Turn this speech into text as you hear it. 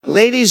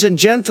Ladies and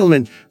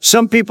gentlemen,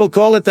 some people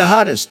call it the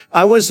hottest.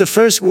 I was the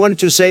first one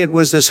to say it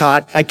was this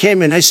hot. I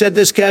came in, I said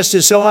this cast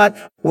is so hot.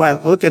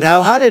 Well, look at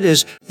how hot it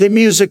is. The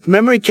music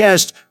memory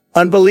cast,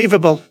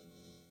 unbelievable.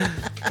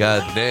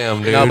 God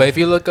damn, dude. No, but if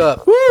you look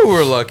up, woo,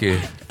 we're lucky.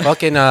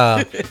 Fucking,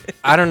 I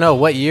don't know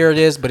what year it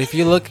is, but if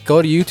you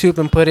go to YouTube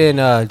and put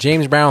in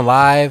James Brown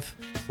Live,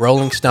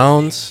 Rolling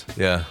Stones.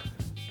 Yeah.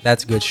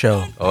 That's a good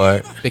show. All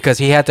right. Because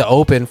he had to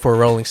open for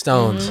Rolling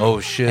Stones. Oh,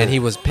 shit. And he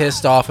was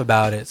pissed off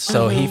about it.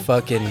 So he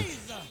fucking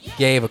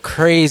gave a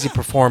crazy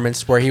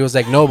performance where he was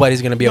like,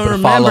 nobody's going to be able to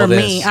follow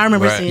this. I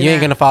remember seeing that. You ain't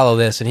going to follow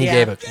this. And he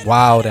gave a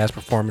wild-ass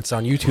performance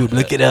on YouTube.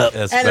 Look it up.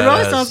 That's and the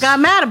Rolling Stones got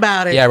mad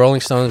about it. Yeah,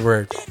 Rolling Stones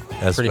were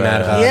pretty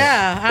mad about it.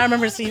 Yeah, I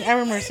remember seeing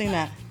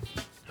that.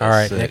 All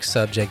right, next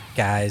subject,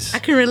 guys. I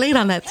can relate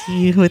on that to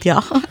you with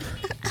y'all.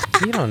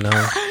 You don't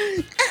know.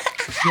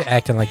 You're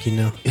acting like you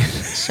know.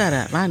 Shut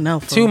up. I know.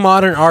 Two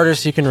modern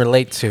artists you can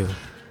relate to.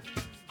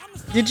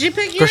 Did you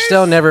pick yours?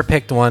 Christelle never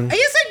picked one.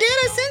 Yes, I did.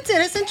 I sent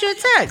it. I sent you a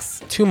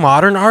text. Two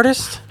modern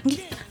artists?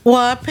 Well,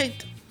 I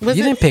picked. You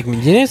didn't pick me.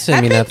 You didn't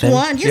send me nothing.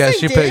 One.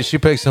 Yes, yeah, she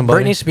picked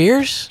somebody. Britney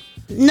Spears?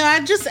 No,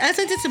 I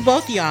sent it to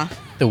both y'all.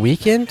 The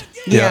Weeknd?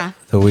 Yeah.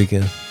 The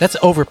Weeknd. That's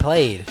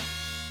overplayed.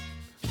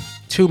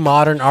 Two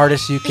modern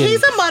artists you can.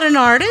 He's a modern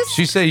artist.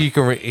 She said you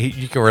can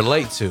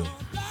relate to.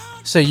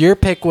 So your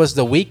pick was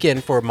The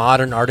Weeknd for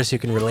modern artists you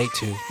can relate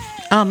to.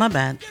 Oh, my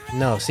bad.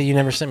 No, see, you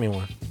never sent me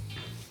one.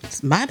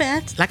 It's my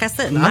bad. Like I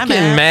said, I'm my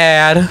getting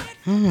bad. mad.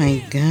 Oh my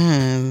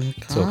god.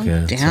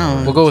 Calm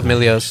down. We'll go with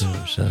Emilio's.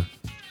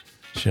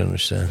 She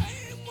understand.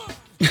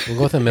 We'll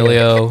go with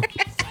Emilio.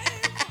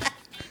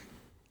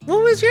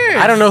 What was yours?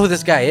 I don't know who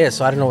this guy is,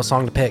 so I don't know what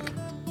song to pick.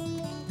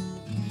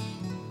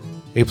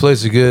 He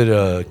plays a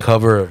good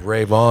cover of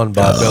Rave On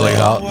by Billy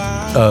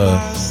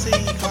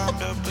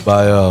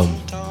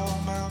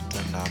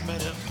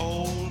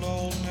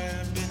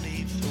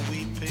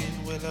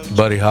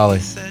Buddy Holly.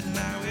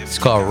 It's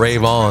called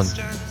Rave On.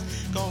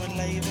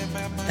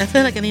 I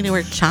feel like I need to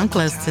wear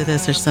chanclas to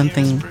this or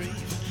something.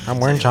 I'm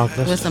wearing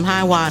chanclas. With some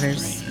high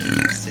waters.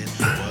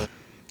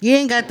 You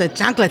ain't got the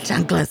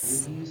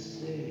chanclas.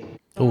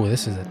 Oh,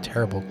 this is a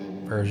terrible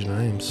version.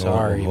 I am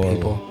sorry,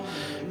 people.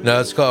 No,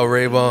 it's called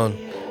Rave On.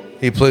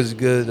 He plays a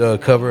good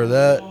cover of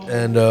that.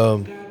 And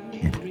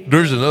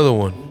there's another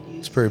one.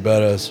 It's pretty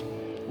badass.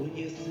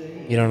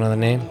 You don't know the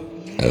name?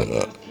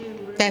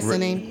 That's the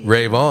name.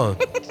 Rave On.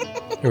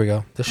 Here we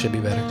go. This should be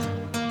better.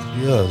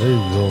 Yeah, there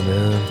you go,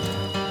 man.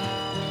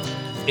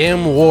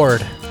 M.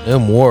 Ward.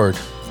 M. Ward.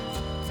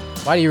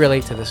 Why do you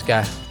relate to this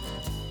guy?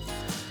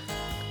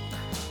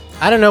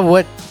 I don't know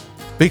what.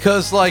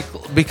 Because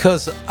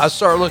I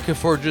start looking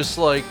for just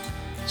like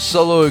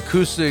solo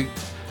acoustic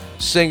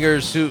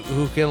singers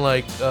who can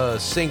like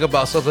sing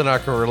about something I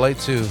can relate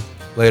to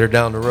later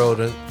down the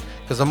road.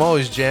 Because I'm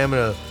always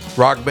jamming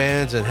rock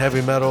bands and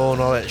heavy metal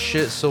and all that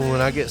shit. So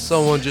when I get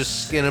someone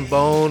just skin and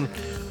bone,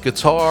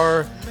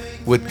 guitar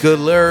with good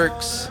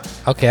lyrics.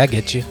 Okay, I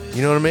get you.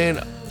 You know what I mean?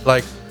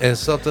 Like, and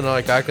something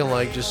like I can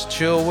like just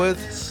chill with.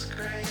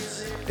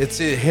 It's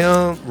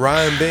him,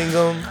 Ryan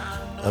Bingham.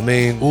 I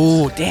mean,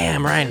 ooh,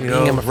 damn, Ryan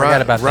Bingham. I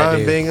forgot about that Ryan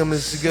dude. Bingham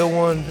is a good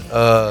one.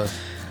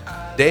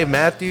 Dave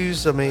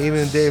Matthews. I mean,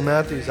 even Dave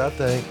Matthews, I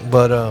think.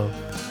 But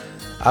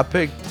I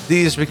picked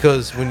these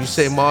because when you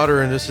say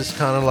modern, this is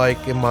kind of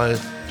like in my.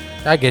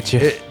 I get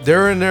you.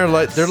 They're in there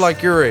like they're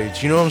like your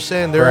age. You know what I'm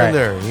saying? They're in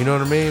there. You know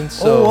what I mean?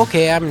 So, oh,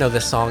 okay. I know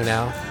this song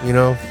now. You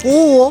know?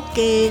 Oh,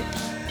 okay.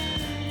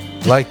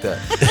 Like that.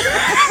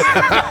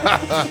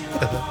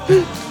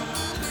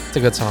 It's a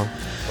good song.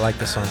 I like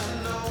this song.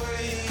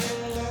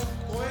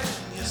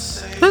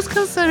 Who's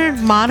considered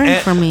modern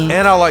for me?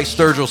 And I like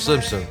Sturgill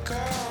Simpson.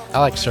 I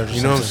like Sturgill Simpson.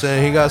 You know what I'm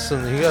saying? He got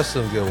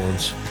some good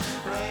ones.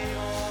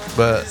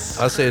 But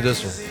I say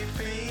this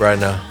one right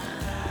now.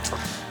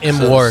 M.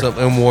 Ward.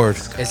 M. Ward.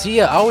 Is he?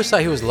 I always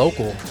thought he was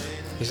local.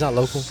 He's not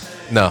local?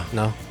 No.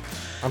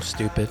 I'm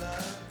stupid.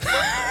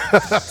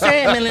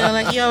 Say it, Emilio,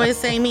 like you always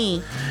say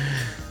me.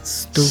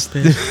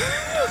 Stupid.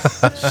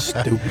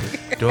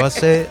 Stupid. Do I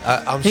say it?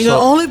 I'm so.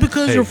 Only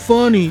because you're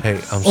funny. Hey,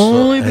 I'm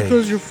only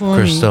because you're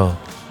funny. Crystal,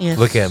 yes.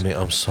 Look at me.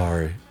 I'm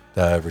sorry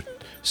that I ever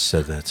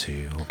said that to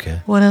you. Okay.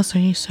 What else are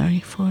you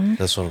sorry for?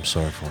 That's what I'm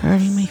sorry for.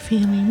 Hurting my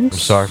feelings. I'm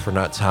sorry for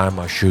not tying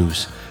my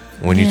shoes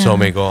when you told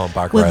me to go on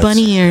bike rides. With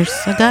bunny ears.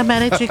 I got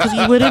mad at you because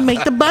you wouldn't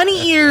make the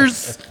bunny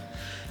ears.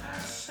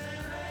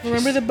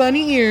 Remember the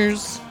bunny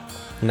ears?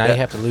 Now you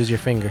have to lose your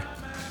finger.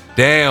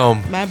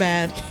 Damn. My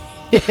bad.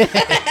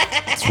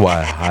 That's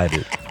why I hide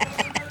it.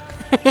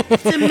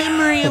 It's a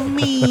memory of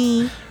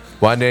me.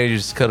 Why didn't you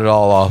just cut it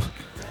all off?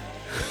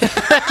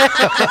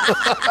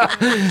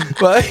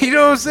 But you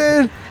know what I'm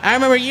saying? I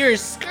remember you were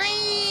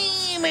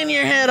screaming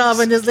your head off,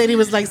 and this lady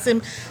was like,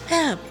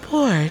 "That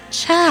poor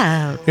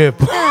child. Yeah,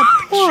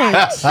 that poor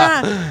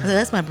child." I said,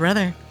 that's my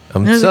brother.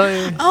 I'm telling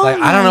you. Oh like,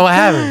 I don't know what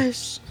happened.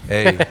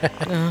 Hey,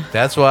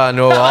 that's why I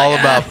know all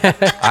about.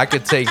 I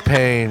could take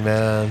pain,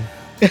 man.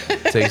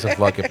 Take some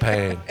fucking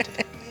pain.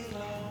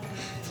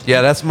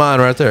 Yeah, that's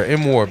mine right there.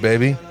 M. Ward,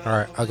 baby. All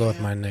right, I'll go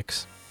with mine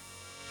next.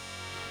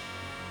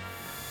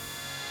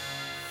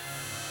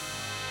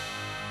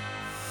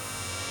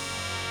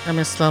 I'm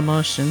in slow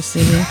motion. See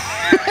me?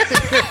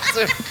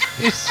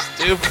 He's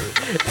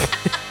stupid.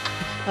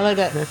 I like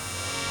that.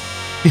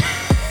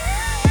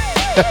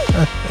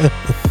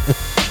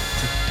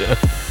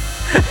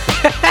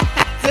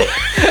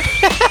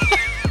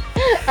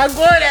 I'm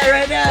going at it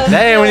right now.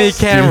 That ain't we need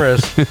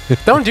cameras.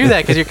 Don't do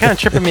that because you're kind of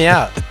tripping me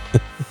out.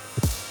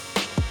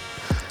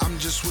 I'm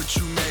just what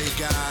you made,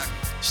 God.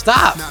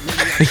 Stop.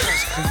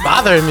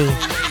 Bothering me.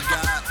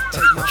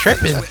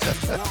 Tripping.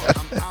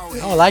 I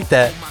don't like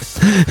that.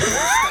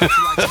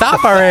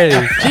 Stop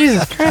already.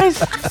 Jesus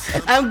Christ.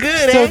 I'm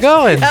good. Still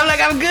going. I'm like,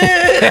 I'm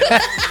good.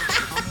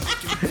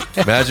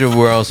 Imagine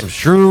we're on some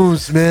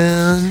shrooms,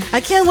 man.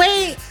 I can't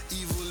wait.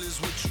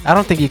 I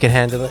don't think you can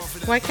handle it.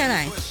 Why can't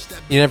I?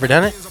 You never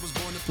done it?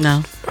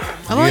 No.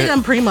 I've only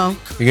done Primo.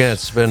 You're gonna have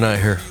to spend the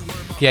night here.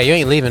 Yeah, you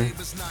ain't leaving.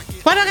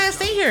 Why do I gotta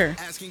stay here?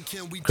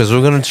 Because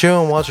we're gonna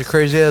chill and watch a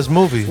crazy ass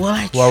movie Will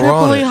I while trip we're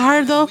on really it.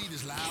 hard though?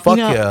 Fuck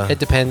You know, yeah. It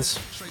depends.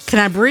 Can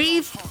I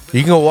breathe?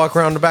 You can go walk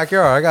around the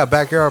backyard. I got a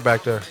backyard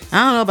back there.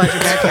 I don't know about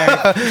your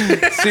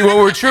backyard. See, when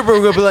we're tripping,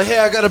 we're gonna be like, hey,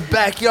 I got a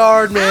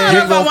backyard, man. I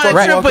don't know if I want to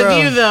fucking trip walk with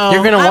around. you though.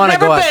 You're gonna wanna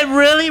go I've out- never been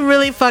really,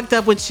 really fucked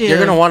up with you. You're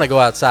gonna want to go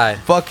outside.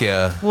 Fuck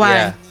yeah. Why?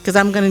 Yeah. Because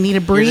I'm gonna need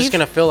to breathe. You're just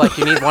gonna feel like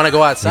you want to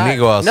go outside. You need to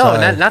go No,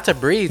 outside. not to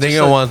breathe. Then just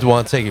you're gonna like-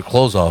 want to take your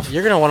clothes off.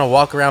 You're gonna want to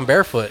walk around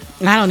barefoot.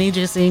 I don't need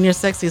you seeing your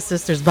sexy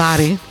sister's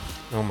body.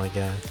 Oh my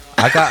god.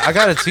 I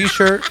got a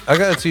t-shirt. I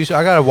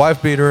got a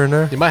wife beater in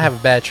there. You might have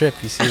a bad trip.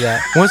 You see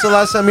that? When's the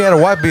last time you had a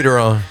wife beater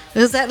on?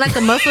 Is that like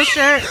a muscle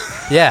shirt?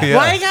 Yeah. Yeah.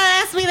 Why you gotta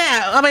ask me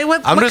that? I mean,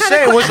 what? I'm what just kind of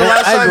saying, when's the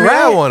last time you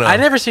had one on? I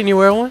never seen you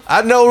wear one.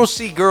 I don't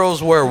see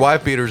girls wear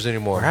wife beaters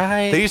anymore.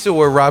 Right. They used to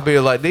wear wife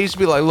beater they used to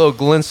be like little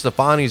Glenn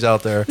Stefanis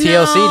out there.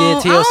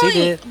 TLC did. TLC only-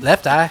 did.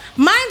 Left eye.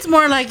 Mine's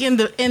more like in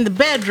the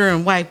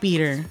bedroom white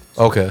beater.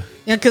 Okay.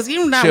 Yeah, because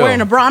you're not Chill.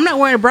 wearing a bra. I'm not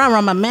wearing a bra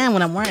around my man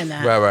when I'm wearing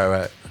that. Right.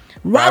 Right.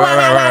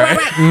 Why?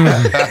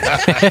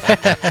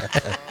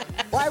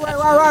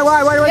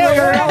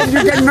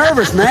 You're getting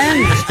nervous, man.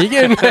 You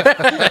getting?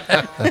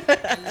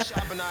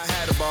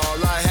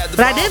 But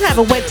I did have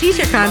a wet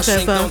t-shirt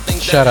contest though.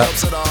 Shut up.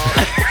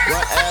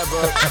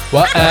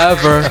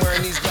 Whatever.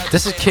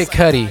 This is Kid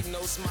Cudi.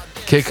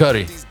 Kid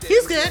Cudi.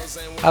 He's good.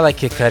 I like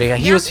Kid Cudi.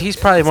 He's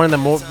probably one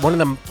of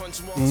the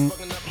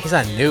he's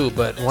not new,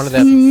 but one of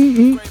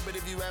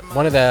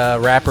the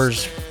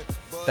rappers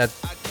that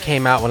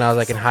came out when I was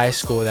like in high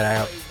school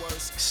that I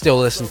still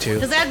listen to.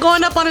 Is that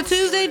going up on a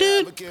Tuesday,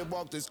 dude?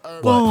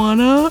 Going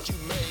up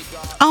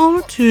on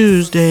a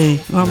Tuesday.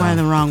 Or am I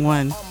the wrong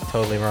one?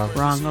 Totally wrong.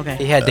 Wrong. He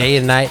Okay. had Day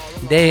and Night.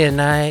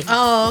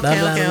 Oh, okay,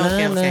 Blah, okay, blah,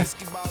 okay, blah, okay.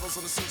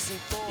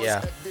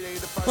 Yeah.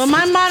 Will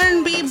my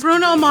modern be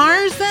Bruno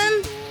Mars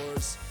then?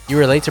 You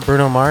relate to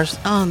Bruno Mars?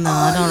 Oh no,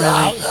 I don't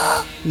really.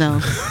 No.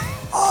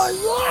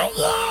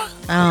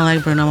 I don't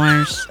like Bruno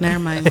Mars. Never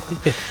mind.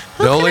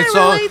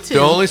 The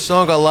only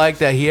song I like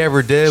that he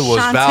ever did was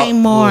Shantae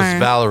Moore.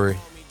 Valerie.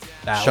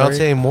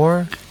 Shantae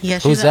Moore? Yeah,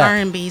 Who's she's an that?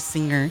 R&B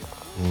singer.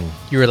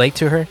 You relate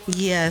to her?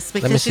 Yes,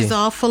 me because she's see.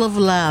 all full of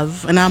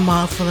love, and I'm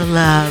all full of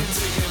love.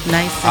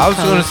 Nice. And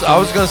I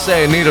was gonna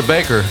say Anita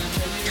Baker,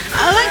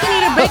 I like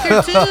Anita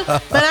Baker too,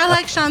 but I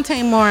like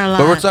Shantae Moore a lot.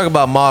 but we're talking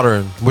about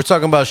modern. We're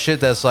talking about shit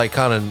that's like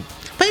kind of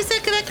But you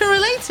said that could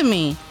relate to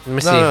me. Let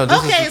me see. no. This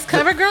Okay, is, is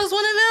CoverGirls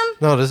one of them?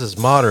 no, this is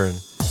modern.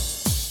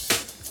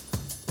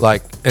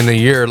 Like in a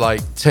year,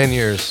 like 10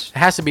 years. It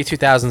has to be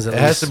 2000s at It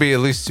has to be at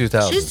least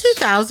 2000. She's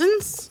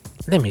 2000s.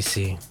 Let me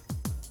see.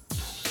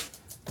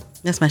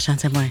 That's my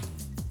Shantae Moore.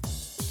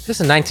 This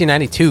is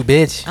 1992,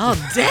 bitch. Oh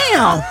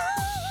damn!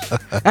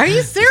 Are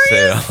you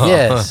serious?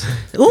 Yes.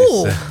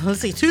 Ooh, let's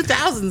see,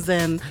 2000s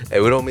then.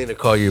 Hey, we don't mean to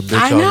call you a bitch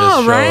I on know,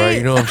 this show, right? right?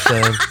 You know what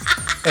I'm saying?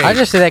 I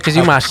just say that because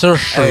you're my sister.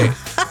 Hey,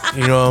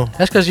 you know,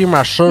 That's because you're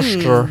my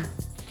sister.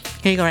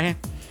 Here you go, right here.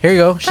 Here you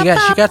go. She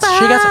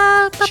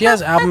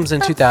has albums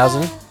in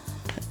 2000.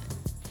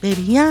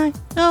 Baby, I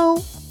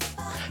know.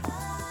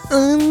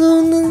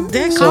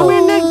 Then calm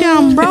your neck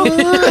down, bro.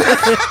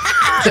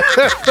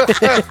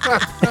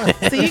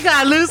 See, you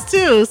got loose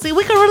too. See,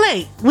 we can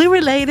relate. We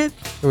related.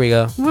 Here we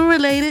go. We're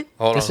related.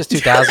 hold This on. is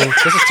 2000.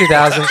 This is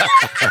 2000.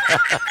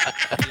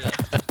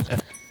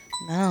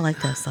 I don't like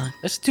that song.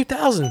 This is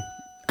 2000.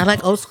 I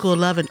like Old School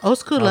Lovin'. Old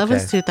School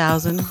Lovin's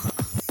 2000.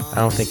 I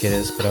don't think it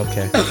is, but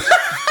okay.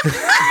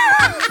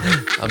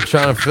 I'm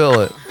trying to feel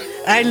it.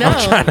 I know.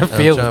 I'm trying to I'm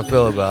feel trying it. to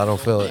feel it, but I don't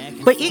feel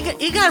it. But you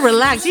gotta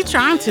relax. You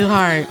trying too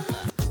hard.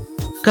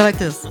 Go like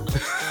this.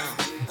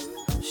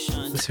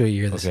 Let's see what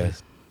year this Okay.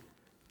 is.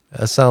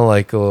 That sound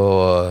like a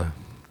little,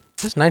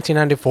 This is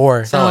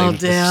 1994. Oh, like-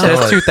 damn. So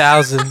it's like-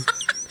 2000.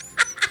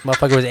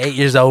 Motherfucker was 8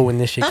 years old when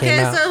this shit Okay,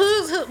 came out. so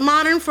who's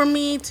modern for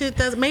me?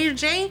 Mary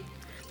J?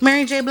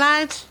 Mary J.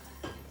 Blige?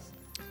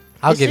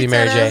 I'll is give she you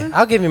Mary J. 2000?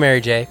 I'll give you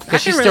Mary J. I Because can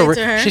she's still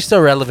relate to her. she's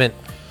still relevant.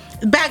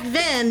 Back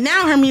then,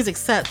 now her music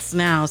sucks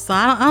now, so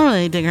I don't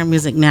really dig her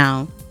music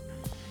now.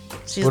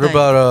 She's what like,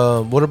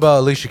 about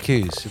Alicia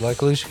Keys? You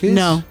like Alicia Keys?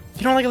 No,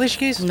 You don't like Alicia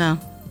Keys? no.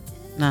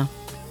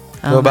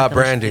 I What don't about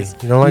like Alicia Brandy? Keys.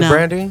 You don't like No.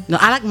 Brandy? No,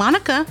 I like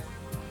Monica.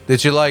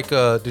 Did you like?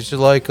 The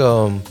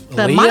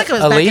Aaliyah? Monica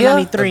was back in Aaliyah?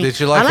 93. Did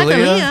you like I like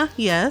Aaliyah? Aaliyah?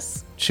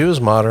 Yes. She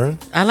was modern.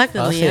 I like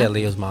I'll say Aaliyah.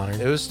 Aaliyah's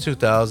modern. It was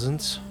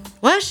 2000s.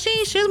 Was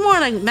she? She was more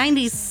like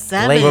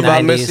 97. Late What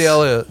about 90s. Missy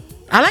Elliott?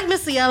 I like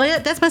Missy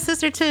Elliott. That's my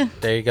sister too.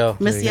 There you go.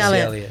 Missy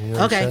Elliott. You know what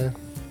I'm Okay. saying?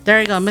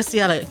 There you go. Missy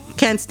Elliott.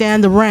 Can't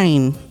stand the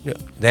rain.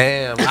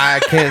 Damn,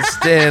 I can't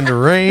stand the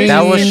rain.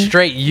 That was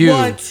straight you.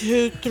 1,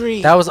 2,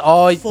 3. That was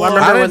all. Four. I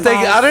remember I when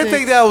didn't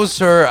think that was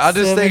her. I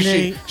just think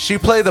 7, she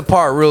played the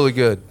part really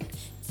good.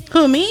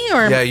 Who, me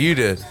or? Yeah, you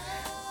did.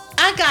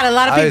 I got a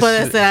lot of I people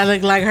that see- said I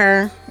look like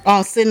her.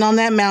 Oh, sitting on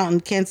that mountain.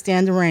 Can't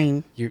stand the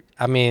rain.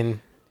 I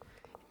mean,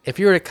 if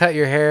you were to cut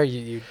your hair,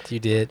 you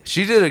did.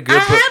 She did a good. I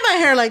had my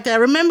hair like that.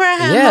 Remember I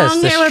had Yes,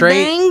 long the hair with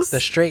straight, bangs? the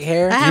straight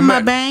hair. I had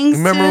my bangs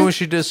Remember too. when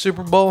she did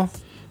Super Bowl?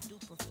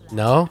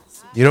 No,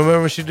 You don't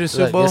remember when she did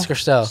Super look, Bowl? this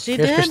Christelle. She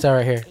Here's did? Christelle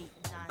right here.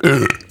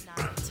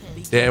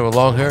 Damn, with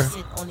long hair.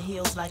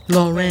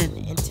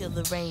 Lauren.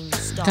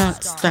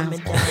 Don't stop.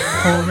 Lauren.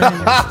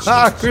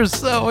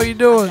 Chriselle, what you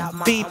doing?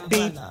 Beep,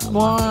 beep.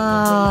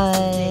 Wow.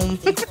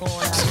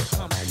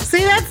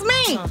 See, that's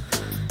me.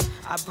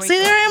 See,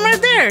 there I am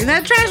right there. in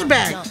That trash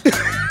bag.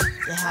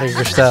 Here's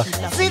Christelle.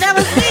 See, that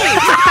was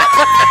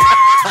me.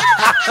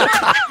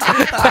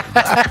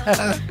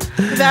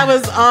 That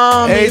was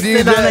all me Hey, dude,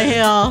 sitting on the that-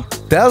 hill.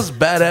 That was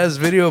badass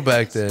video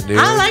back then, dude.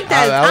 I like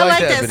that. I like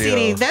that video.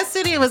 CD. That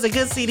CD was a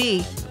good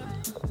CD.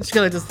 She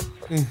could have just.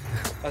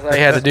 That's all you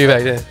had to do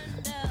back then.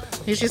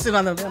 You should sit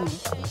on the.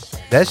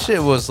 That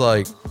shit was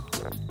like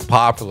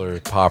popular.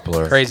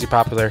 Crazy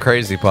popular.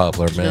 Crazy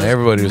popular, man. Just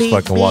Everybody was beep,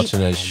 fucking beep. watching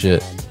that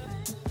shit.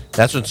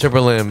 That's when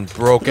Timberland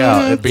broke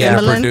out and became a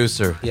Timberland.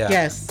 producer. Yeah.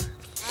 Yes.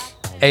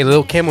 Hey,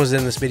 Lil Kim was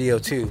in this video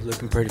too,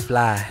 looking pretty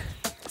fly.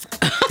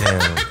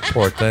 Damn,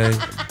 poor thing.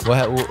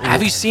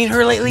 Have you seen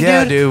her lately,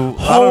 Yeah, dude.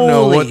 I don't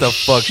know what the Holy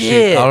fuck she.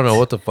 shit. I don't know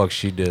what the fuck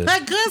she did.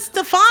 That good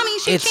Stefani,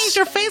 she It's changed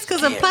her face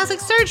because of plastic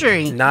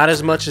surgery. Not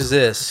as much as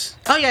this.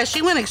 Oh yeah,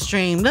 she went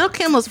extreme. Lil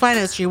Kim was fine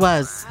as she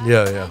was.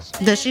 Yeah.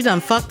 That she done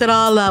fucked it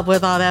all up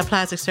with all that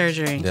plastic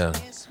surgery. Yeah.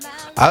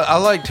 I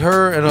liked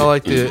her and I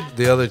liked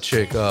the other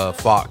chick,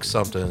 Fox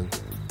something.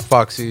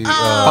 Foxy.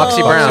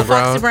 Foxy Brown.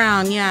 Foxy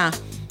Brown, yeah.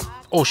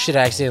 Oh shit!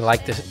 I actually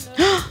like this.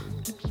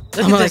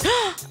 Look I'm at like,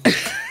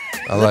 this.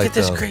 I Look liked at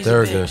this them. crazy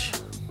They're bitch.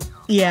 good.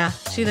 yeah,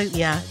 she looked,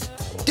 yeah.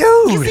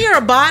 You Dude. see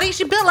her body?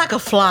 She built like a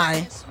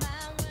fly.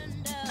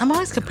 I'm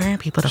always comparing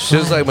people to She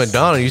was like flies.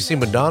 Madonna. You see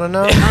Madonna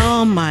now?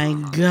 Oh my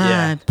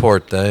god.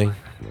 Poor thing.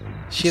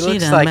 She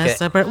looks done like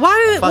messed a up her.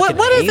 Why? fucking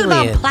What is it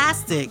about alien.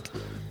 plastic?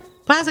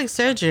 Plastic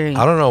surgery.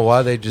 I don't know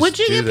why they just Would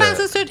you do get that.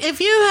 plastic surgery if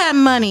you had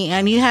money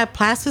and you had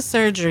plastic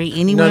surgery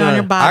anywhere No, on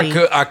your no. body?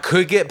 I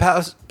could get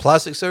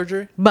plastic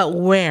surgery. But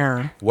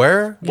where?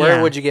 Where? Where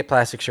Yeah. would you get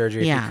plastic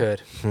surgery Yeah. if you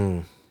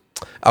could?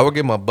 I would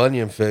get my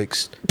bunion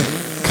fixed.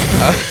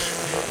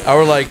 I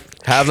would like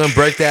have them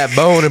break that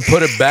bone and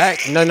put it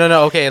back. No.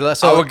 Okay,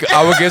 let's. I would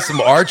get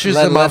some arches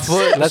in my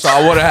foot, so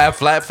I wouldn't have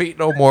flat feet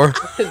no more.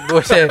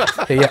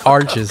 yeah,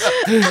 arches.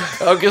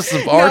 I'll get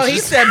some No, arches. he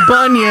said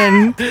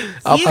bunion.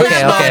 I'll You fix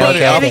got my okay, money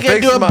okay, and okay. he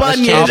can do a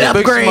bunion I'll fix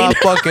upgrade. my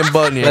fucking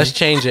bunion. Let's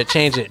change it.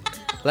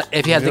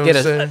 If you had You to know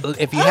get what I'm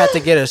if you had to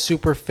get a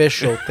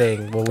superficial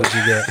thing, what would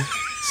you get?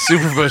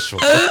 Superficial.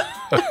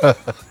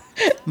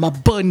 My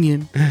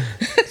bunion.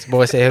 This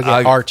boy say he'll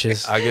get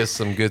arches. I get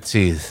some good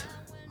teeth.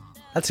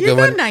 That's a You good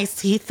got one. nice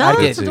teeth, I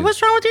though. get teeth.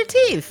 What's wrong with your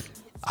teeth?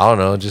 I don't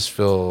know. Just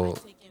feel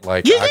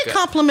like You I get ca-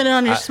 complimented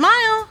on your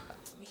smile.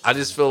 I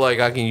just feel like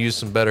I can use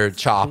some better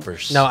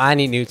choppers. No, I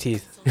need new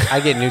teeth. I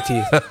get new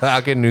teeth.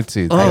 I'll get new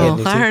teeth. Oh,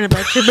 new I teeth. heard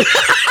about you.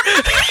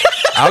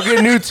 I'll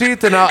get new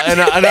teeth and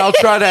I'll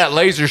try that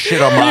laser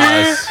shit on my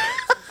eyes.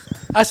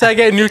 I said I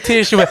get new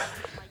teeth. She went,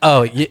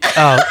 oh yeah,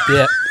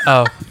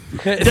 oh.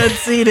 Done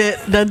seen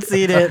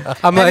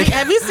it. I'm like,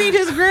 Have you seen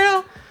his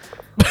grill?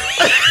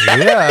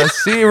 Yeah, I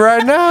see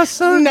right now,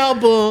 son. No,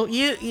 bull.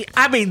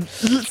 I mean,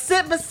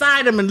 sit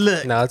beside him and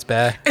look. no, it's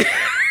bad.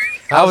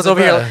 I was over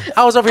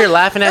here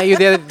laughing at you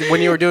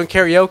when you were doing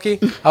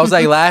karaoke. I was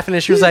like laughing,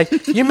 and she was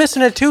like, "You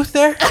missing a tooth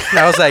there?" And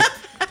I was like,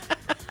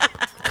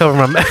 "Cover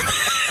my mouth."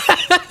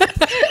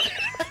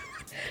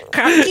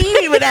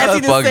 He would ask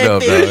you the Fucked same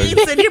up, thing. dog.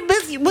 He said, "You're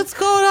busy. What's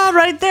going on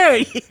right there?"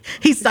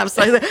 He stops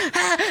like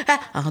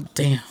that. Oh,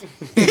 damn.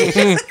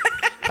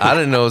 I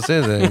didn't know it was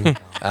anything.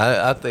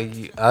 I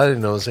think I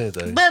didn't know it was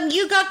anything. But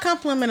you got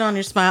compliment on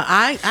your smile.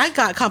 I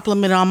got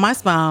compliment on my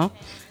smile.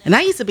 And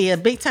I used to be a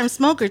big time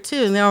smoker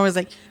too. And they're always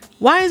like,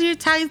 why is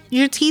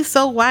your teeth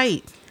so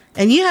white?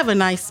 And you have a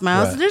nice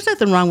smile. So Right. there's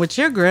nothing wrong with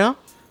your grill.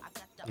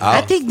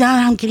 I think now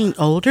that I'm getting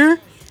older,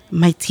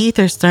 my teeth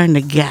are starting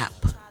to gap.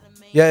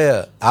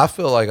 Yeah. I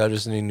feel like I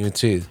just need new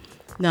teeth.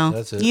 No,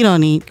 That's it. you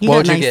don't need. You What got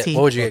would you nice get? teeth.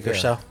 What would you get, Okay.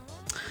 Chriselle?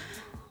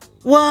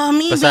 Well,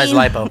 me Besides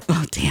being, lipo.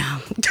 Oh, damn.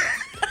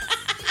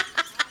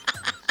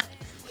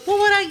 What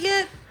would I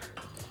get?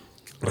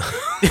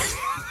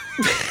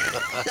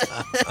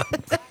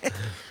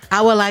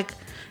 I would like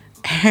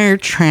hair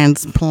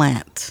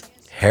transplant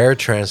Hair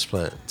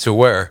transplant to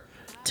where?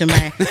 to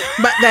my,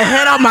 but the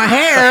head on my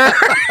hair.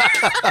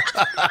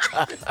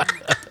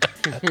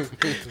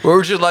 Where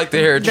would you like the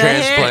hair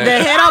transplant? The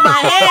head on my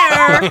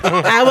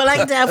hair. I would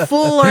like to have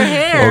fuller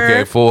hair.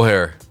 Okay, full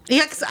hair.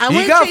 Yeah, 'cause I You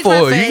wouldn't got change my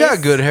full. face. You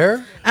got good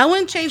hair. I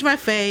wouldn't change my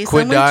face.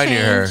 Quit I wouldn't dyeing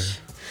your hair.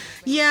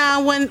 Yeah,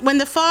 when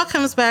the fall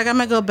comes back, I'm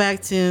gonna go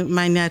back to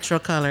my natural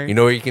color. You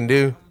know what you can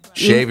do?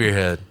 Shave your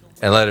head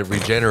and let it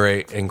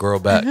regenerate and grow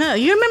back. Yeah,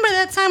 you remember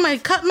that time I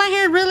cut my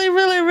hair really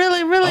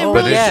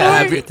But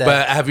yeah.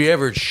 short? have you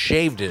ever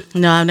shaved it?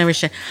 No, I've never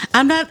shaved.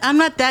 I'm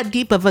not that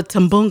deep of a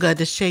tumbunga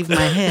to shave my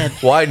head.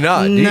 Why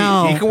not?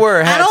 No, You can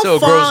wear a I hat don't so it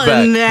fall grows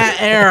back. in that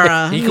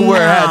era. You can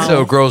wear a hat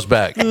so it grows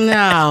back.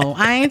 No,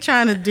 I ain't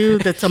trying to do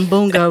the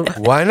tumbunga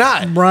Why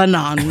not? run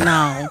on.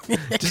 No,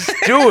 Just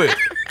do it.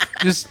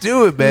 Just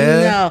do it,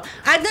 man. no.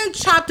 I then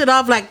chopped it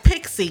off like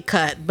pixie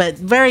cut, but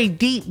very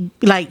deep,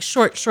 like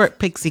short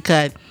pixie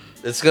cut.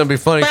 It's gonna be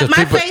funny But because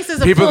my people, face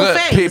is a people, full gonna,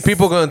 face.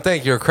 people gonna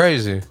think you're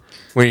crazy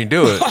when you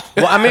do it.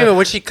 Well, I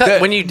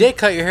mean, when you did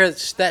cut your hair,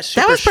 that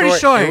super was pretty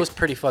short. It was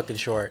pretty fucking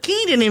short.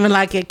 Keen didn't even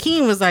like it.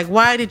 Keen was like,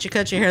 "Why did you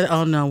cut your hair?"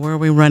 Oh no, where are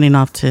we running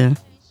off to?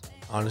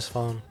 On his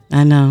phone.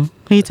 I know.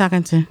 Who you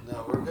talking to?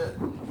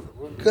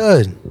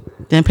 Good.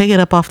 Then pick it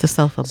up off the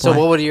sofa, boy. So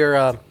what would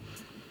your?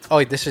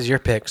 Oh, this is your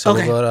pick. So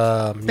Okay. we'll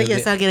go to. But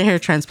yes, I'll get a hair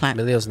transplant.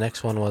 Emilio's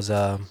next one was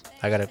I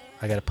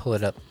gotta pull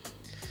it up.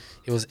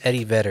 It was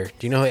Eddie Vedder.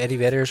 Do you know who Eddie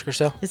Vedder is,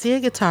 Chriselle? Is he a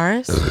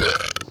guitarist?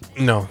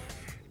 No.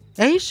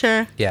 Are you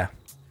sure? Yeah.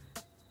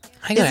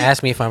 How you gonna he-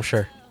 ask me if I'm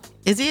sure?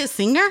 Is he a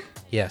singer?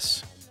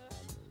 Yes.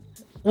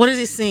 What does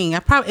he sing?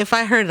 If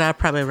I heard it, I'd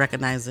probably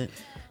recognize it.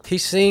 He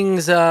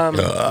sings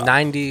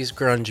 90s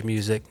grunge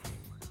music.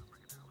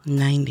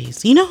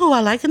 90s. You know who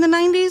I like in the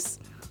 90s?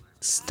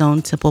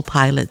 Stone Temple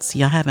Pilots.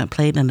 Y'all haven't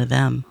played none of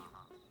them.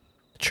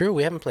 True,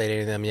 we haven't played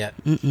any of them yet.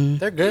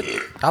 They're good.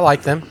 I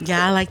like them.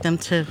 Yeah, I like them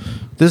too.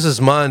 This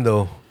is mine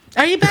though.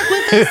 Are you back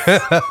with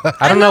us?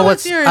 I don't know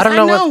what's yours. I don't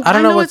know what I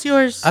don't know what's what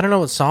yours. I don't know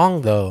what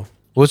song though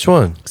Which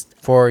one?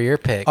 for your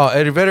pick. Oh,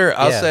 Eddie Vedder.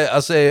 I'll Yeah.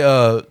 say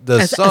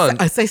the Sun.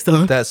 I say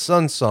son. That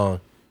Sun song.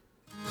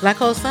 Black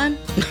Hole Sun?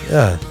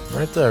 Yeah,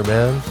 right there,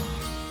 man.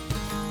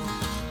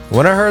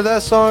 When I heard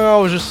that song, I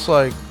was just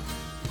like,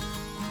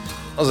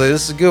 I was like,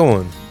 this is a good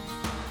one.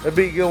 That'd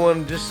be a good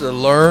one just to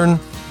learn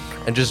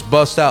and just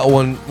bust out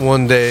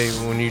one day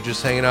when you're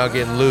just hanging out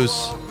getting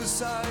loose.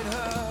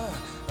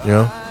 You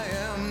know?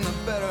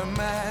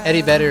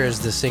 Eddie Vedder is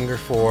the singer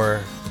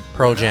for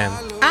Pearl Jam.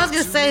 I was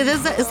gonna say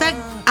is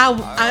that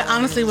I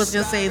honestly was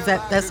gonna say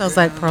that sounds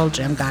like Pearl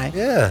Jam guy.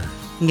 Yeah.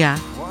 Yeah.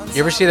 You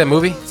ever see that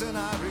movie?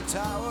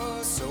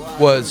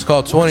 What, it's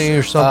called 20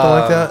 or something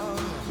like that?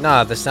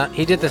 Nah,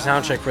 he did the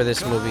soundtrack for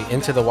this movie,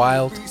 Into the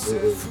Wild.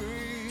 It's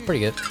pretty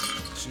good.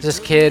 This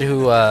kid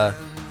who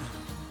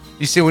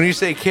You see, when you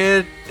say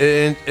kid,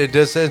 it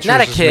does interest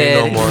not a me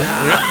kid. no more.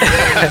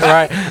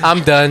 right,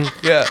 I'm done.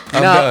 Yeah,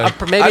 I'm No,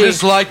 done. maybe- I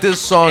just like this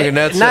song, and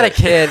that's Not a it.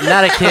 kid,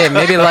 not a kid.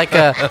 Maybe like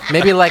a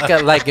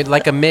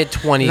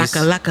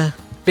mid-20s. Like a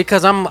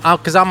Because I'm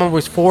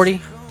almost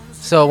 40.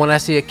 So when I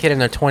see a kid in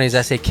their 20s,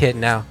 I say kid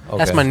now.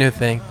 That's Okay. my new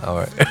thing. All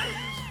right.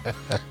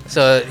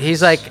 So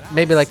he's like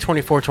maybe like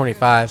 24,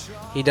 25.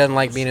 He doesn't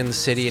like being in the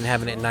city and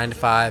having it 9 to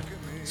 5.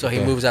 So he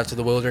moves out to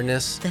the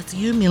wilderness. That's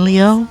you,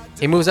 Emilio.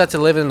 He moves out to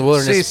live in the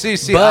wilderness.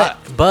 See,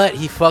 but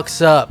he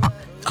fucks up,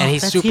 and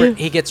he's that's super. you.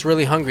 He gets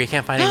really hungry. He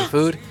can't find any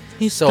food,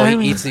 He's so he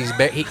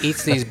starving.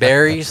 eats these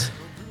berries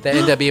that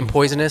end up being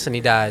poisonous, and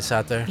he dies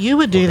out there. You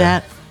would do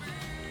that.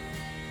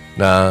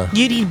 Nah,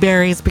 You'd eat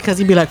berries because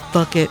you'd be like,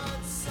 fuck it.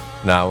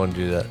 I wouldn't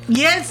do that.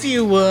 Yes,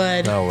 you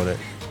would. No, I wouldn't.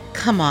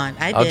 Come on,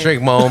 I did. I'll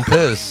drink my own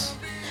piss.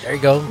 There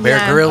you go, Bear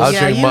Yeah. Grylls. I'll Yeah,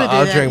 drink you my would do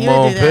I'll that. drink You my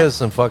would own do that.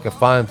 piss and fucking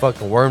find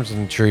fucking worms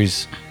in the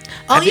trees.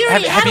 Oh, you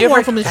already had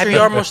one from the tree.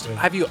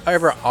 Have you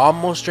ever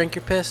almost drank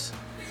your piss?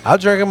 I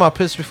drank my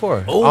piss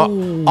before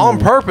on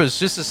purpose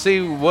just to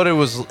see what it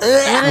was What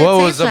did what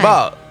it it was taste like?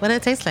 about. What did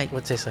it taste like?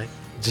 What tastes like?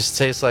 Just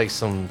tastes like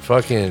some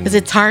fucking Is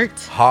it tart?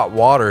 hot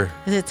water.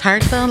 Is it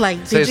tart though? Like,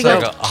 did Tastes you go?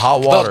 like a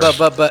hot water.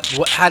 But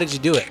how did you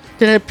do it?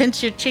 Did it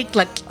pinch your cheek?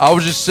 Like, I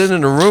was just sitting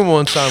in the room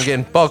one time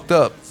getting fucked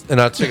up, and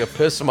I took a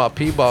piss in my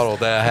pee bottle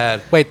that I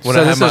had Wait, when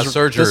so I had this my is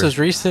surgery. This was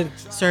recent.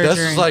 surgery. This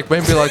is like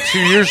maybe like 2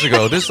 years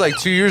ago. This is like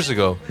 2 years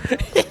ago.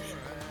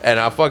 And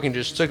I fucking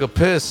just took a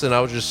piss, and I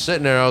was just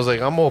sitting there. I was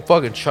like, I'm gonna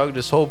fucking chug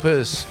this whole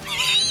piss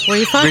Were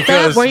you fucked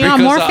up? Were you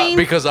on morphine?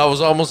 because I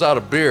was almost out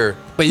of beer.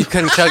 But you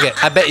couldn't chug it.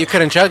 I bet you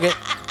couldn't chug it.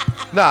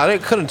 Nah,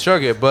 couldn't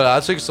chug it, but I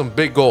took some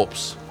big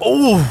gulps.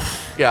 Oh,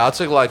 yeah, I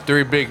took like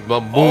 3 big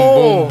boom,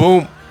 boom,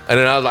 boom, and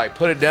then I like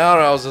put it down,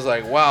 and I was just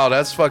like, wow,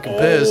 that's fucking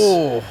piss.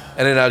 And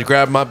then I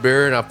grabbed my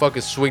beer and I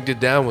fucking swigged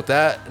it down with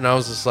that, and I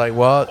was just like,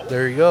 well,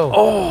 there you go.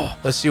 Oh,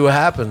 let's see what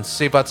happens.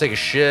 See if I take a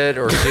shit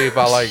or see if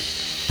I like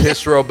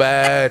piss real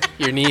bad.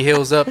 Your knee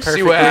heals up perfectly.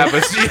 See what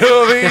happens. You know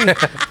what I mean?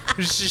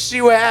 Just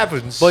see what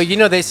happens. Well, you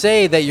know, they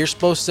say that you're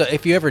supposed to,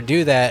 if you ever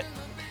do that,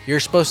 you're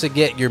supposed to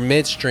get your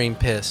midstream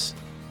piss.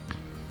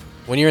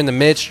 When you're in the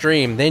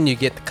midstream, then you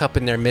get the cup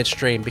in there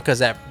midstream, because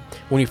that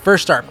when you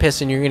first start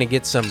pissing, you're gonna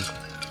get some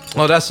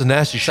Oh, that's the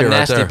nasty shit Some right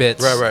nasty there.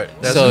 bits. Right.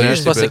 That's so the you're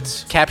nasty supposed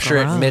bits. to capture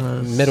it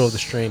Gross. middle of the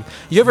stream.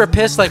 You ever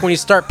piss like when you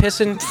start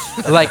pissing,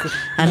 like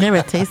I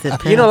never tasted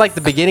piss. you know, like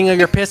the beginning of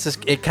your piss is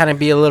it kind of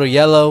be a little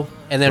yellow,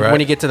 and then Right. when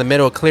you get to the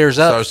middle, it clears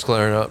up. Starts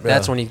clearing up.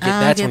 That's yeah. when you get. I don't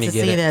That's get when you to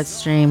get see it. that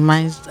stream.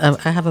 I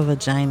have a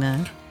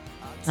vagina.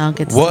 I don't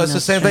get to Well, see it's no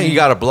the same stream. thing. You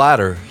got a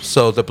bladder,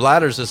 so the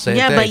bladder's the same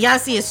Yeah, thing. but y'all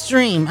see a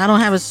stream. I don't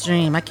have a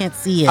stream. I can't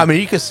see it. I mean,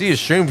 you can see a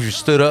stream if you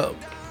stood up.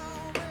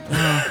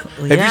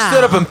 Well, If you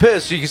stood up and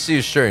pissed, you can see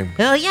a stream.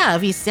 Hell yeah,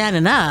 if he's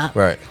standing up.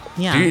 Right.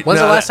 Yeah. Do you- When's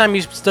now the last time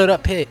you stood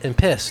up and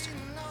pissed?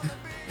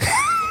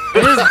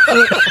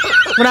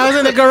 When I was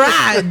in the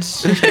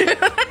garage.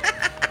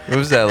 What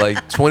was that,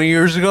 like 20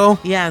 years ago?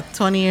 Yeah,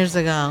 20 years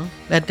ago.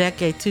 A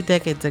decade, 2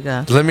 decades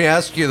ago. Let me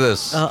ask you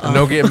this. Uh-oh. And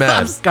don't get I'm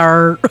mad.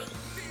 scared.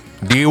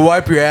 Do you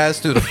wipe your ass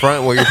to the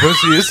front where your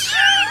pussy is?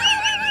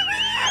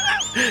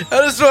 I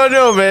just want to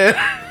know, man.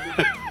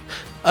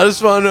 I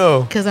just want to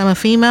know. Because I'm a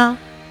female.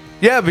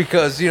 Yeah,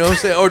 because, you know what I'm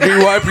saying? Or do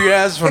you wipe your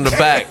ass from the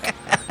back?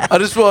 I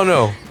just want to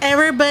know.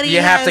 Everybody You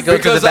have has to go to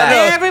the Because I know-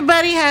 back.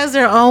 Everybody has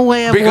their own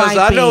way of Because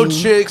wiping. I know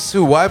chicks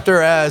who wipe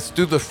their ass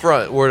through the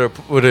front where the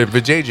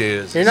vajayjay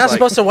is. You're not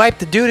supposed to wipe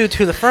the doo-doo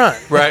to the front.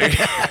 Right.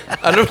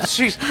 I know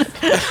she's.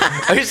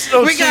 I used to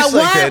know We she's got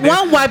like that, dude.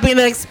 one wiping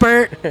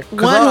expert,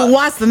 one I- who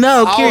wants to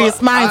know.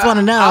 Curious minds want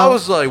to know. I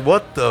was like,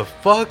 what the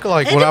fuck?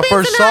 Like, It when I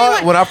depends first on how you saw it,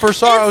 wipe. when I first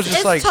saw it, I was It's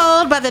just like,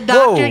 told by the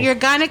doctor. whoa. Your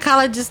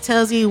gynecologist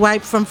tells you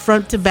wipe from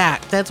front to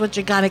back. That's what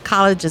your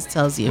gynecologist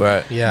tells you.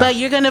 right. Yeah. But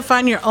you're gonna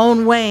find your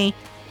own way,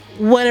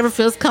 whatever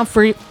feels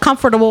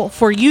comfortable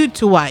for you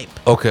to wipe.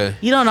 Okay.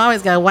 You don't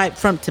always gotta wipe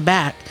front to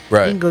back.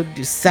 Right. You can go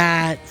do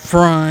side,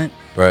 front.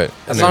 Right.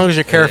 As long as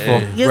you're careful.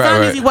 As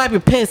long as you wipe your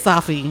piss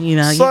off of you,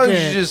 As you're long good.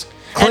 as you just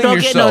and clean don't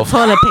yourself. get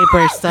no toilet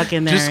paper stuck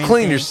in there. Just or clean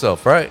anything.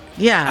 yourself, right?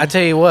 Yeah. I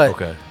tell you what.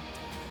 Okay.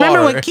 Remember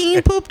when Alright.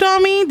 Keen pooped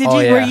on me? Oh,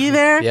 Were yeah. you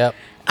there? Yep.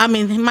 I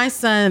mean, my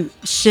son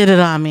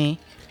shitted on me.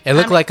 It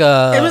looked like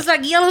a. It was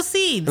like yellow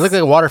seeds. It looked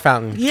like a water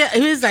fountain. Yeah,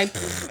 he was like,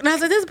 "Pfft." And I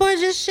was like, this boy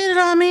just shitted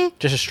on me.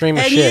 Just a stream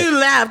of And shit. you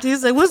laughed. He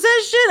was like, what's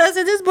that shit? I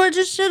said, this boy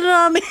just shitted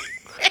on me.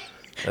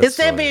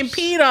 Instead of being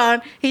peed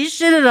on, he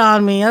shitted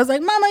on me. I was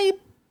like, Mama, you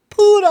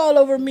pooed all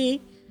over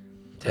me.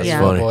 That's Yeah.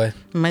 funny. Boy.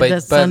 My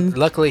But son-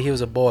 luckily he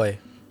was a boy.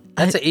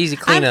 That's an easy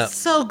cleanup. I'm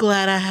so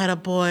glad I had a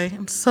boy.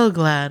 I'm so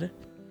glad.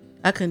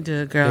 I couldn't do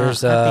a girl.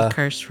 Here's, I'd be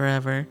cursed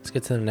forever. Let's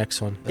get to the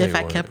next one. If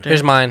I kept her.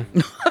 Here's mine.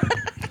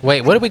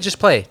 Wait, what did we just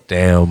play?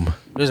 Damn. It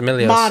was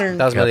Emilio's. Modern.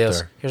 That was Kept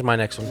Emilio's. her. Here's my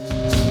next one.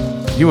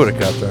 You would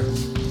have kept her.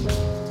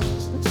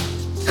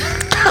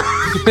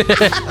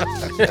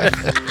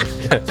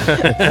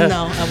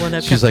 No, I wouldn't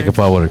have She's kept like, her. if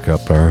I would have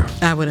kept her.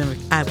 I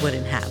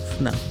wouldn't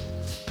have. No.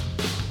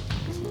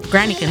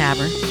 Granny can have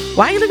her.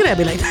 Why are you looking at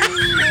me like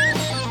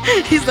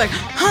that? He's like,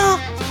 huh?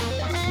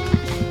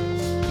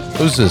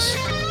 Who's this?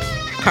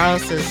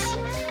 Carlos is.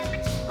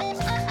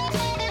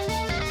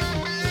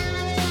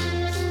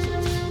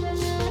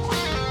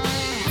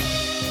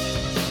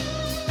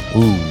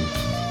 Ooh.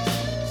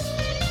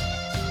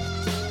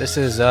 This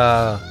is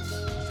the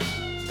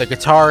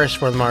guitarist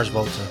for Mars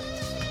Volta.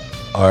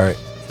 All right.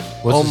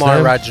 What's his Omar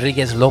name?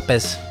 Rodriguez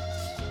Lopez.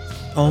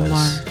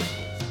 Omar.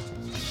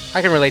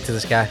 I can relate to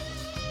this guy.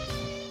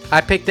 I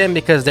picked them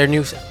because their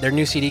new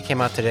CD came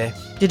out today,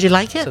 Did you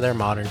like it? so they're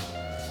modern.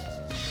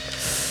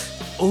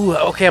 Ooh,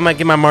 okay, I'm gonna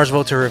give my Mars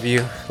Volta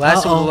review.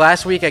 Uh-oh.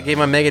 Last week I gave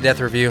my Megadeth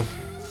review.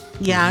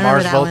 Yeah, I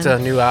Mars remember that Volta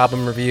one. new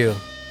album review.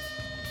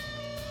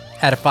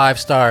 Out of 5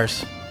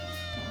 stars.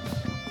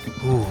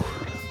 Ooh,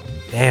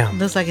 damn.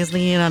 Looks like it's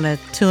leaning on a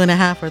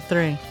 2.5 or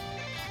 3.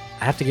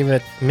 I have to give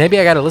it. Maybe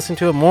I gotta listen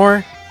to it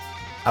more.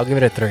 I'll give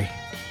it a 3.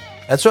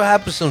 That's what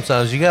happens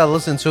sometimes. You gotta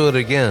listen to it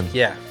again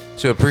Yeah,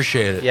 to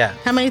appreciate it. yeah.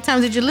 How many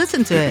times did you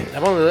listen to it? I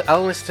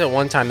only listened to it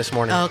one time this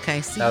morning. Oh,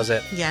 okay, see, That was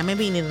it. Yeah,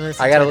 maybe you need to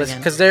listen. I gotta to it listen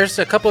again. because there's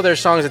a couple of their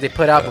songs that they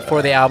put out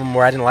before the album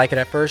where I didn't like it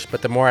at first,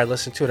 but the more I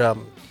listened to it,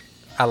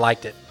 I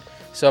liked it.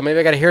 So maybe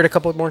I gotta hear it a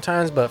couple more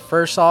times. But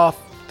first off,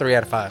 3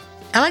 out of 5.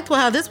 I liked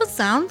how this one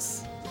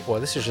sounds. Boy,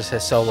 this is just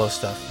his solo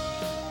stuff.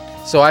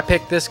 So I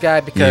picked this guy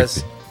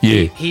because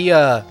Yeah. he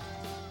Yeah.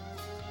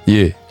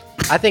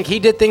 I think he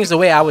did things the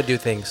way I would do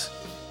things.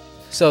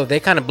 So they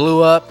kind of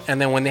blew up, and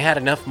then when they had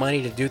enough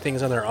money to do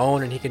things on their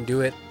own, and he can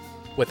do it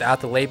without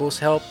the label's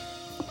help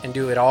and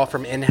do it all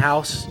from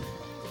in-house,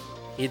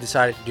 he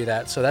decided to do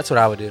that. So that's what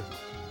I would do.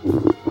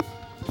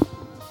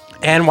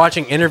 And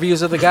watching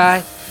interviews of the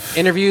guy,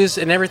 interviews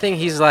and everything,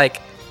 he's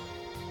like,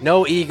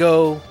 no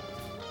ego,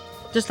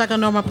 Just like a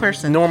normal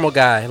person. normal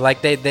guy.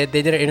 Like they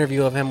did an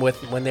interview of him with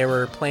when they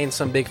were playing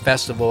some big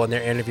festival, and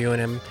they're interviewing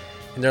him,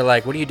 and they're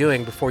like, "What are you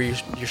doing before your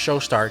show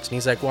starts?" And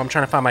he's like, "Well, I'm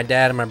trying to find my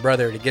dad and my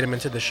brother to get him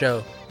into the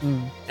show."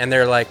 And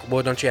they're like,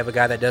 "Well, don't you have a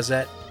guy that does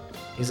that?"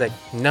 He's like,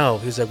 "No."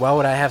 He's like, "Why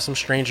would I have some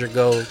stranger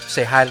go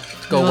say hi,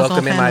 go He was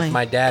welcome all in family.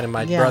 my dad and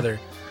my Yeah. brother?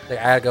 Like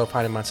I gotta go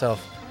find him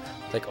myself."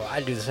 Like, well,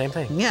 I'd do the same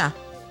thing. Yeah.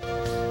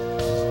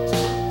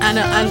 I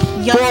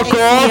know. Y'all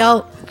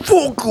ACL.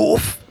 Fuck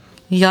off.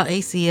 Y'all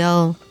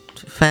ACL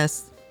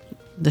fest.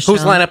 The show.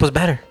 Whose lineup was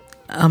better?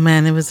 Oh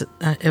man, it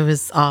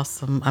was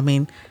awesome. I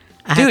mean,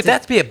 Dude,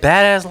 that'd be a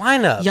badass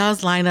lineup.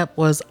 Y'all's lineup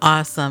was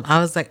awesome. I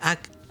was like,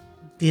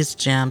 these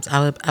jams.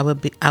 I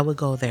would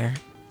go there.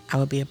 I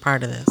would be a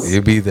part of this.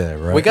 You'd be there,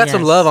 right? We got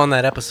some Yes. love on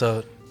that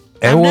episode.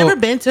 I've we'll- never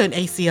been to an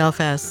ACL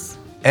fest.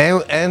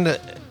 and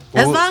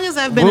As long as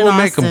I've been we'll in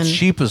make them Austin.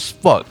 cheap as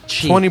fuck.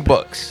 Cheap.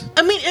 $20.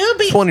 I mean, it would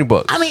be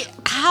 $20. I mean,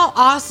 how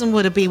awesome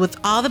would it be with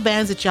all the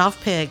bands that y'all have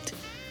picked,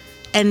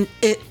 and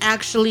it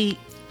actually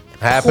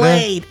Happening?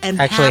 played and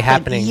Actually happened?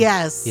 happening.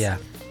 Yes. Yeah.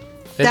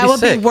 That would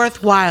sick. be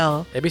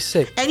worthwhile. It'd be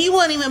sick. And you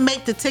wouldn't even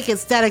make the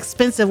tickets that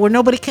expensive where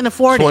nobody can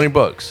afford it.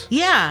 $20.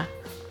 Yeah.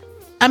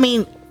 I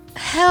mean,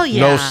 hell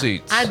yeah. No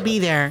seats. I'd be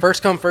there.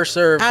 First come, first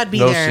serve. I'd be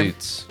No there.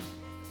 seats.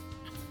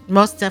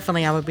 Most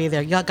definitely, I would be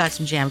there. Y'all got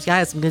some jams. Y'all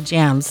had some good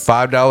jams.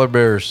 $5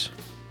 beers.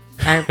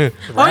 Or you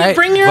Right.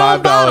 bring your own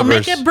 $5 bottle.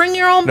 Make beers. it bring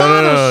your own No,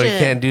 bottle. no, shit. you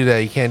can't do that.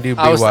 You can't do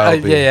I was,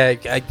 BYOB.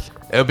 yeah.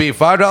 It'll be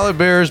 $5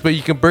 beers, but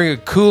you can bring a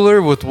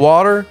cooler with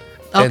water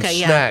and Okay,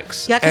 yeah.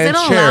 snacks. Yeah, 'cause they and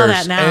don't chairs, allow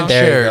that now. And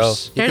There you chairs. go.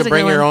 There's You a can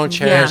bring good your one. own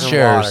chairs Yeah.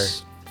 and water.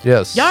 Chairs.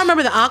 Yes. Y'all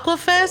remember the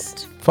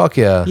Aquafest? Fuck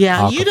yeah.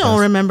 Yeah, you don't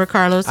Aquafest. remember,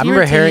 Carlos. I You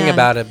remember were too hearing young.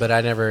 about it, but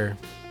I never.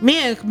 Me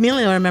and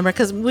Emilio remember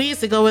because we used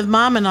to go with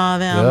Mom and all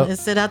them Yep. and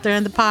sit out there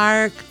in the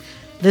park,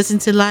 listen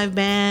to live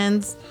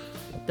bands,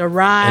 the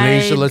rides. And they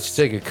used to let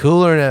you take a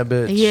cooler in that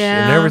bitch.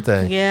 Yeah, And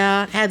everything.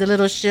 Yeah, had the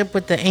little ship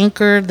with the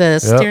anchor, the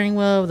steering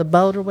wheel of the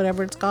boat or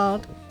whatever it's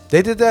called.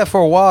 They did that for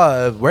a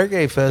while at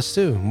Reggae Fest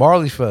too.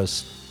 Marley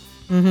Fest.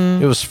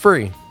 It was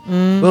free.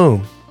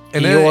 Boom.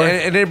 And then, Eeyore.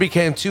 and then it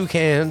became 2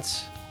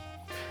 cans.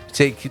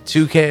 Take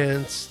 2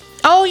 cans.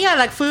 Oh yeah,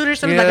 like food or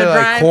something, Yeah, like a like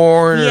dry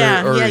corn or,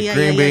 yeah, or yeah, yeah,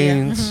 green yeah, yeah,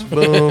 yeah. beans.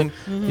 Boom.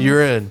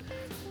 You're in.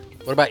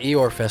 What about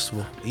Eeyore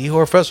Festival?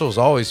 Ehor Festival is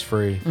always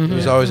free.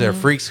 There's always there.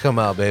 Freaks come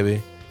out,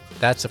 baby.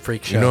 That's a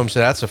freak show. You know what I'm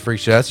saying? That's a freak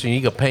show. That's when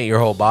you can paint your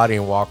whole body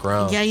and walk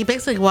around. Yeah, you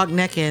basically walk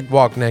naked,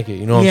 Walk naked.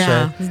 You know what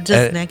Yeah, I'm saying? just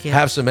And naked.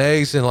 Have some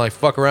eggs and like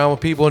fuck around with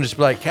people and just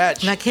be like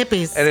catch. like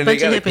hippies. And then they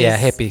bunch of gotta- hippies. Yeah,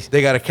 hippies.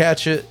 They got to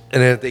catch it,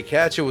 and then if they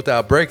catch it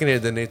without breaking it,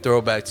 then they throw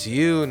it back to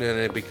you, and then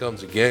it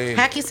becomes a game.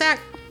 Hacky sack.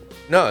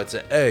 No, it's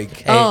an egg.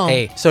 Hey, Oh.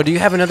 hey. So, do you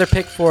have another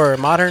pick for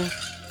modern?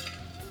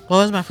 What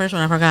was my first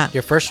one? I forgot.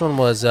 Your first one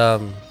was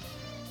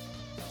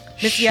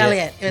Missy shit.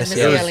 Elliott. It was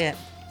Missy Elliott. Elliott.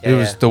 It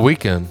was The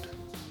Weeknd.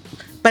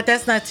 But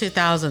that's not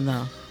 2000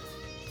 though.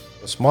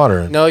 It's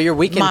modern. No, your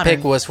weekend Modern.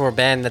 pick was for a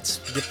band that's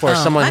for Oh,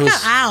 someone who's.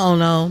 I don't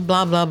know.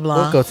 Blah blah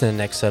blah. We'll go to the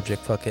next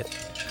subject. Fuck it.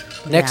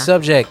 Next Yeah.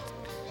 subject: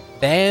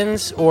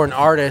 bands or an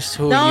artist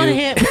who Don't you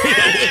hit.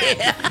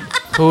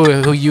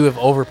 who you have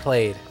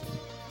overplayed.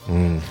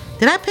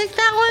 Did I pick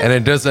that one? And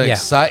it doesn't Yeah.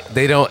 excite.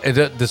 They don't.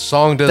 The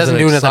song doesn't, Doesn't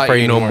do nothing excite for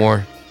you you no anymore.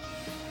 more.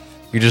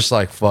 You're just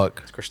like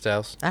fuck.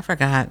 Christelle's. I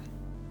forgot.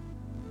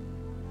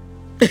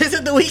 Is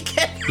it the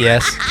weekend?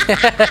 Yes.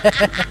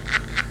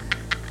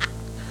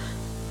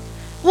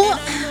 Well,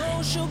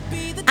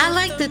 I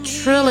like the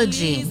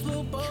trilogy.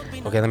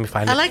 Okay, let me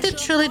find I it. like the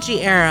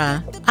trilogy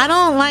era. I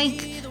don't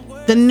like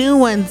the new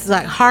ones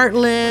like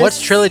Heartless.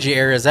 What's trilogy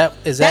era? Is that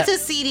That's a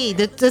CD.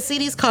 The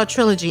CD's called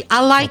Trilogy.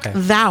 I like Okay.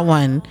 that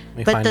one.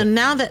 me But find the it.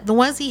 now that the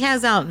ones he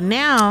has out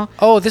now,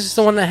 Oh, this is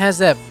the one that has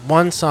that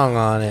one song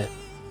on it.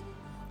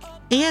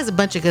 he has a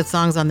bunch of good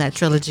songs on that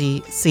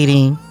Trilogy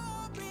CD.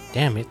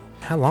 Damn it!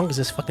 How long is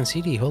this fucking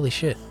CD? Holy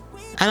shit!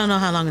 I don't know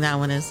how long that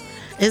one is.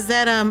 Is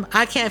that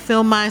I Can't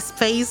Feel My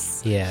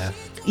Face? Yeah.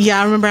 Yeah,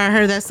 I remember I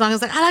heard that song. I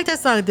was like, I like that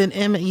song. Then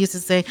Emmett used to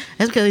say,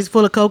 that's because he's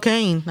full of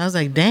cocaine. I was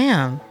like,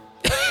 damn.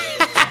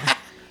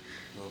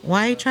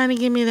 Why are you trying to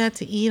give me that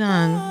to eat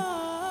on?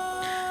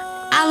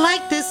 I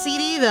like this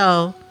CD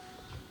though.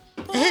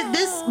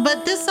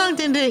 But this song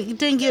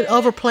didn't get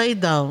overplayed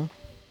though.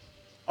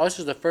 Oh, this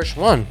is the first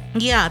one.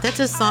 Yeah, that's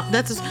a song.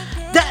 That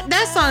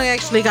song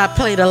actually got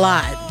played a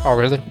lot. Oh,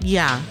 really?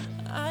 Yeah,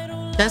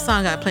 that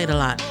song got played a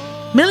lot.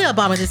 Millie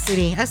bought me this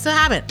CD. I still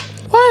have it.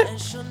 What?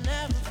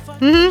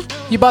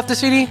 You bought the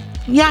CD?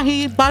 Yeah,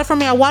 he bought it for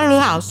me at Waterloo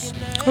House.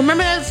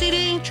 Remember that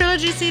CD,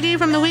 Trilogy CD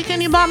from the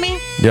weekend you bought me?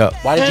 Yeah.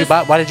 Why did you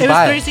buy? Why did you it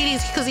buy was it? 3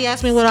 CDs because he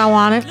asked me what I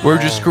wanted. We're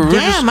just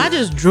Damn, I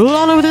just drooled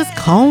all over this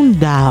cone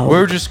dog.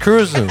 we're just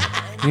cruising.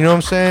 You know what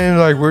I'm saying?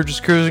 Like we're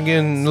just cruising,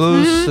 getting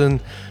loose, and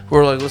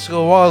we're like, let's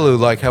go to Waterloo,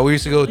 like how we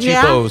used to go to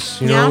Yeah.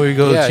 Cheapos. You know, Yeah. we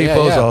go Yeah, to yeah,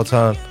 Cheapos yeah. all the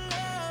time.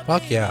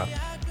 Fuck yeah.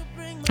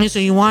 He said,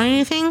 you want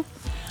anything?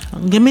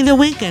 Give me the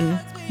weekend.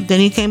 Then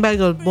he came back and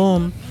goes,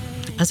 boom.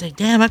 I was like,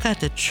 damn, I got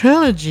the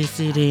Trilogy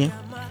CD.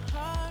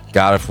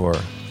 Got it for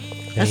her.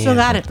 I still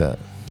got Like it. that.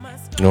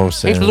 You know what I'm He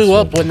saying? blew So-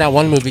 up when that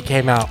one movie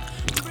came out.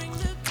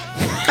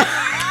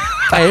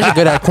 Hey, it's a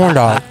good ass corn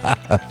dog.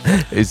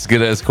 It's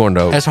good as corn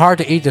dog. It's hard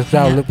to eat this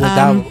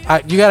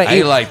without. You gotta I eat.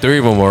 ate like 3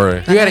 of them already.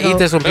 You gotta eat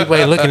this when people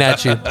ain't looking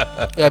at you.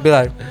 Yeah, be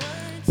like,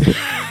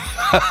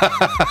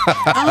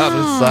 On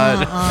the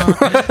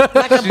side.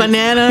 Like a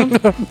banana.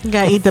 You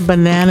gotta eat the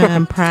banana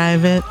in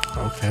private.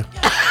 okay.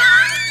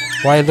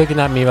 Why are you looking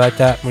at me like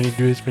that when you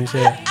do this? When you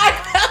say it?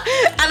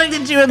 I looked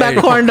at you with that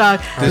Hey, corn dog.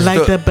 this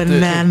Like the- the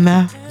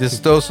banana.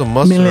 Just throw some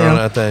mustard on Emilio,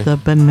 that thing. the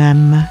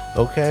banana.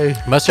 Okay.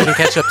 Mustard and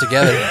ketchup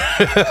together.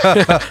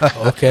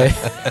 Okay.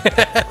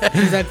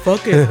 He's like,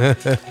 fuck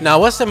it. Now,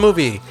 what's the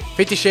movie?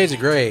 50 Shades of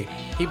Grey.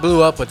 He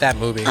blew up with that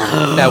movie.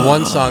 That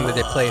one song that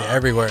they played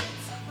everywhere.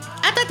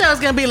 I thought that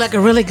was gonna be like a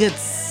really good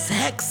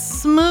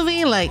sex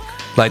movie, like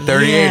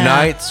 38 yeah.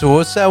 Nights. So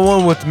what's that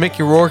one with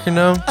Mickey Rourke in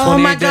them? Oh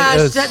my 28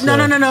 gosh! days?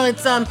 No!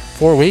 It's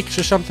 4 weeks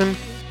or something.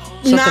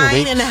 Something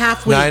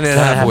 9.5 weeks.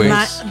 9.5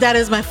 weeks. That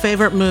is my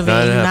favorite movie.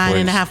 9.5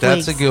 weeks.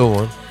 That's a good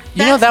one.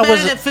 You know that better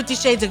was than 50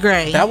 Shades of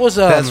Grey. that was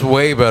That's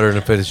way better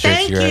than 50 Shades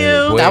Thank of Grey.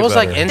 you. Way that was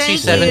like better.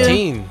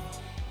 NC-17.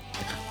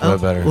 Way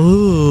better.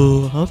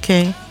 Ooh,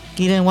 okay.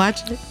 You didn't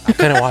watch it? I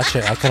couldn't watch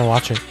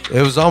it.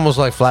 It was almost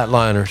like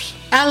Flatliners.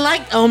 I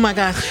like. Oh my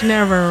gosh!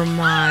 Never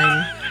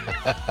mind.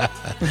 I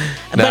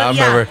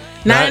remember.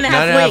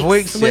 9.5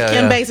 weeks with Yeah,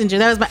 Kim yeah. Basinger.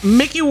 That was my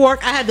Mickey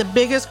Rourke. I had the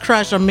biggest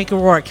crush on Mickey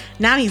Rourke.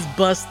 Now he's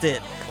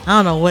busted. I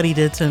don't know what he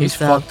did to He's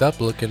himself. fucked up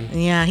looking.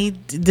 Yeah, he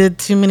did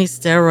too many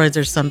steroids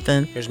or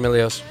something. Here's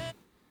Milios.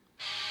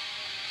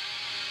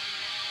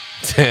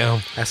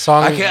 Damn. That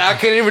song. I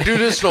can't even do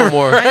this no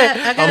more. I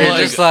I'm gotta, You're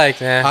just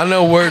like, nah. I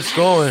know where it's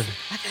going.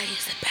 I gotta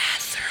use the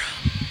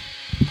bathroom.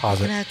 Pause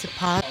I'm it. gonna have to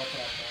pause.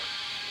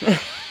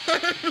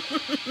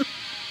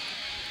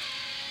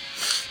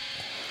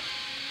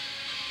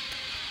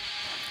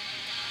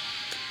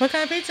 What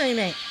kind of pizza you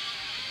make?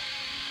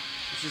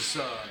 This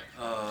is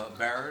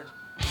Barrett.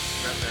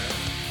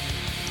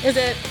 Is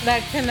it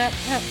like Penelope?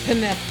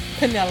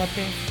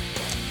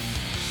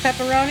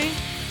 Pepperoni?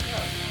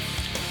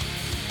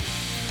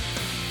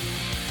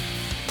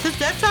 This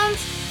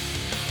Deftones?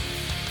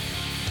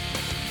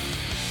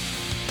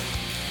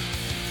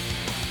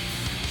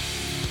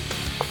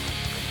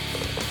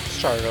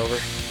 Start it over.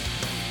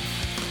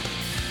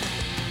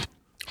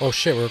 Oh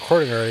shit, we're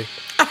recording already.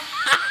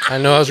 I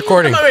know I was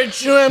recording. I'm gonna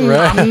chew him.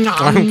 Right.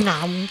 Nom,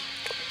 nom.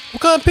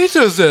 What kind of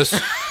pizza is this?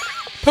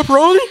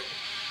 Pepperoni?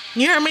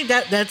 You heard me?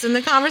 That's in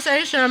the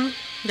conversation.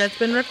 That's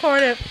been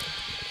recorded.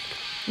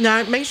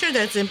 Now make sure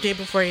that's empty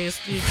before you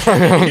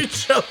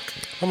choke.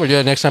 I'm gonna do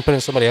it next time. Put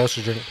in somebody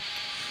else's drink.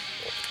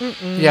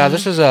 Yeah,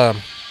 this is Yeah,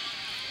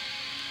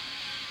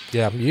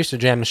 you used to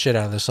jam the shit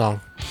out of this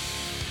song.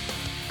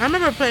 I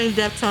remember playing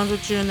Deftones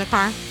with you in the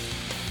car.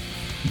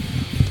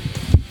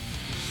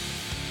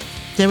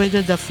 Then we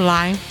did The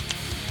Fly.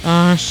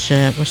 Oh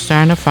shit, we're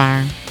starting a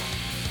fire.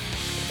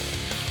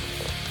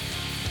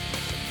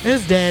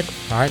 It's dead.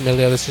 All right,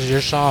 Milio, this is your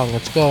song.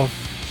 Let's go.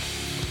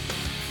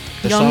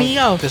 This Yo, song,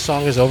 mio. This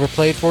song is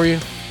overplayed for you.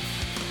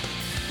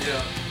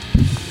 Yeah.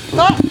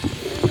 Oh!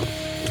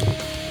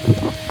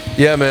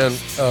 Yeah, man.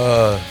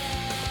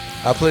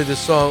 I played this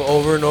song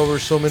over and over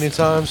so many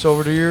times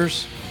over the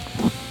years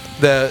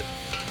that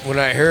when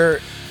I hear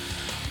it,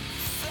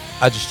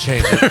 I just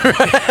change it.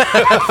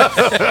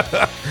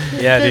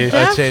 Yeah, dude.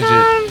 I change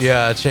it.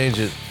 Yeah, I change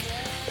it.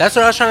 That's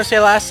what I was trying to say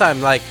last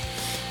time. Like,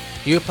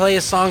 you play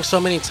a song so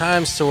many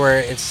times to where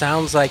it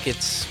sounds like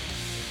it's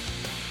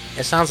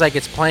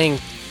playing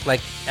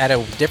like at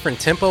a different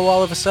tempo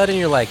all of a sudden.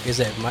 You're like, is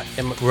it?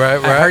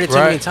 Right, I heard it too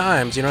many right.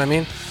 times. You know what I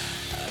mean?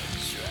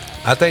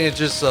 I think it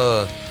just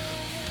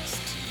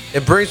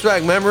it brings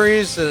back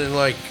memories and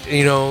like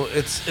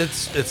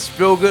it's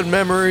feel good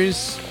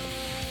memories.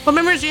 What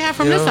memories do you have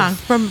from You this know?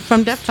 song?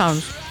 From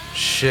Deftones?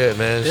 Shit,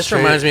 man. This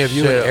reminds me of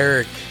you and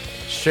Eric.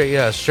 Straight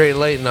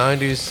late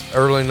 90s,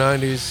 early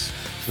 90s,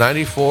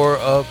 94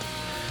 up.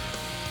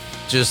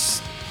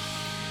 Just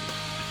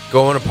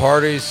going to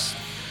parties,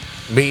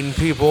 meeting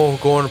people,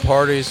 going to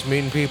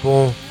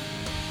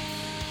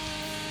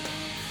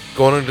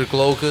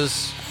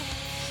Glocas,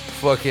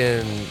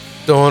 fucking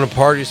throwing to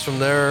parties from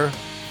there.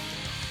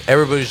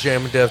 Everybody's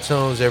jamming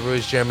Deftones,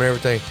 everybody's jamming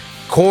everything.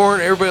 Korn,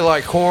 everybody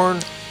liked Korn.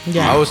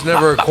 Yeah. I was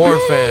never a Korn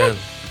fan.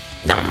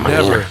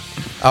 Never.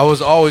 I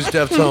was always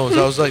Deftones.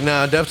 I was like,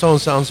 nah,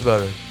 Deftones sounds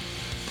better.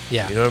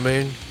 Yeah. You know what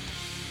I mean?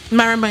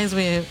 That reminds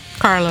me of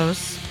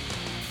Carlos.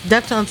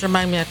 Deftones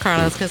remind me of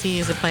Carlos because he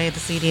used to play the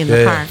CD in the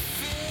Yeah. car.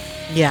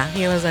 Yeah,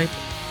 he was like,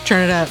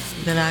 turn it up,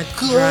 then I'd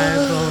drive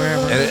go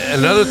wherever. And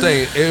another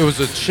thing, it was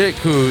a chick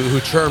who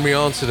turned me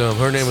on to them.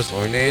 Her name was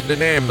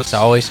It's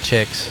always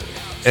chicks.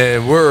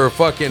 and we're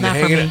fucking Not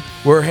for me.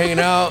 hanging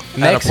out at a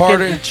Mexican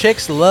party,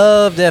 chicks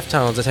love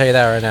Deftones. I'll tell you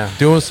that right now.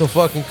 doing some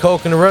fucking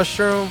coke in the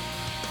restroom.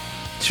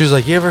 She was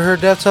like, "You ever heard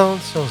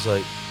Deftones?" I was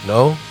like,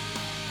 "No."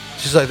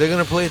 She's like, "They're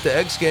gonna play at the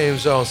X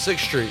Games on 6th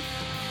Street."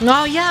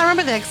 Oh, yeah, I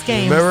remember the X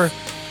Games. Remember?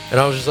 And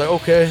I was just like,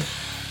 "Okay."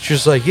 She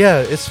was like, "Yeah,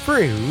 it's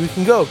free. We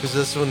can go," because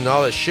that's when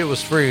all that shit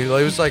was free.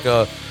 Like it was like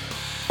a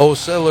Old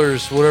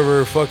Settlers,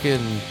 whatever fucking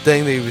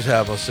thing they used to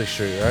have on 6th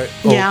Street, right?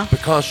 Yeah.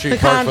 Pecan Street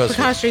Park Festival.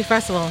 Pecan Street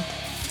Festival.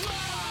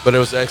 But it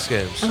was X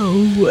Games.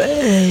 Oh,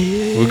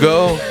 way. We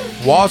go,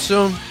 watch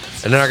them,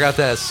 and then I got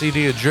that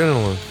CD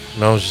Adrenaline,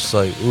 and I was just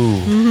like,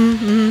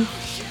 ooh,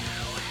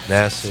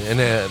 nasty. And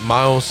then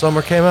My Own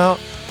Summer came out.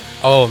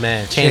 Oh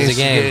man, change the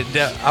game.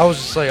 I was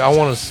just like, I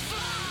want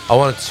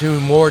to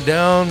tune more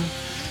down.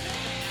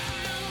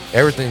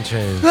 Everything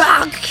changed.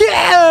 I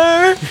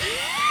care.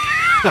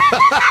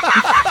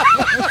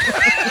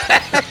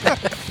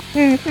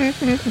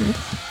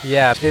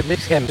 Yeah,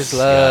 Mexican just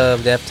love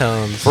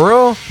Deftones. For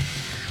real?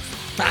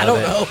 I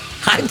don't know.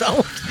 I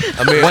don't.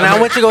 I mean, When I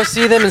went to go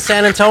see them in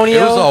San Antonio,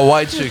 it was all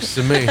white chicks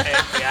to me.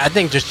 I I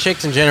think just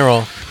chicks in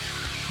general.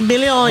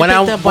 Billy only When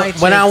picked up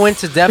white when I chicks.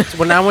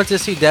 went to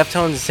see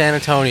Deftones in San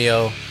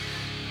Antonio,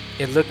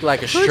 it looked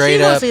like a Who'd straight you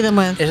go up. see them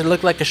with? It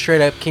looked like a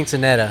straight up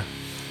quinceanera.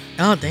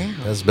 Oh damn.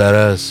 That's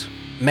badass.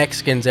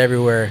 Mexicans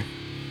everywhere.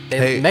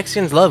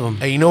 Mexicans love them.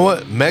 Hey, you know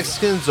what?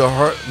 Mexican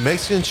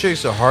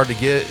chicks are hard to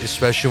get,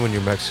 especially when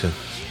you're Mexican.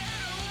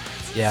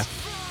 Yeah,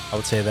 I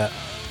would say that.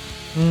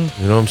 You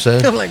know what I'm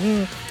saying? I'm like,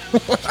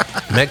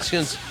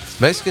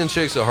 Mexican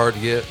chicks are hard to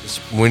get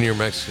when you're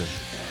Mexican.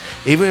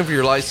 Even if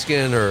you're light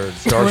skinned or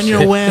dark when you're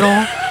skinned.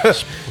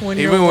 wet.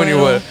 Even when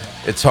you're wet,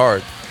 it's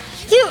hard.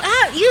 You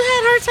had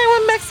hard time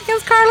with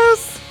Mexicans,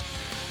 Carlos?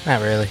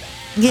 Not really.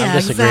 Yeah, I'm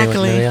disagreeing with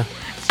exactly. Maria.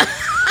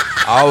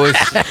 I always,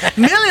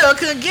 Emilio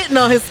couldn't get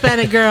no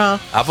Hispanic girl.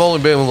 I've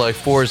only been with like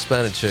 4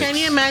 Hispanic chicks. Can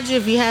you imagine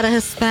if you had a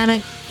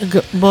Hispanic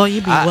boy?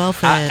 You'd be well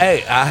fed.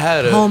 I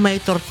had a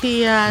Homemade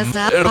tortillas.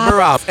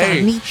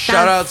 Hey,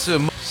 shout out to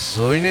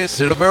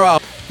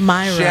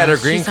Myra. She had her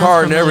green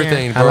card and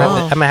everything, bro.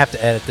 I'm gonna have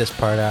to edit this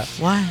part out.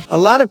 Why? A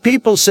lot of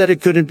people said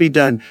it couldn't be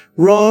done.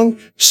 Wrong.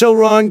 So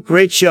wrong.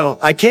 Great show.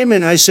 I came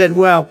in. I said,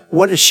 wow,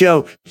 what a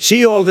show. See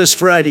you all this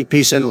Friday.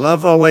 Peace and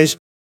love always.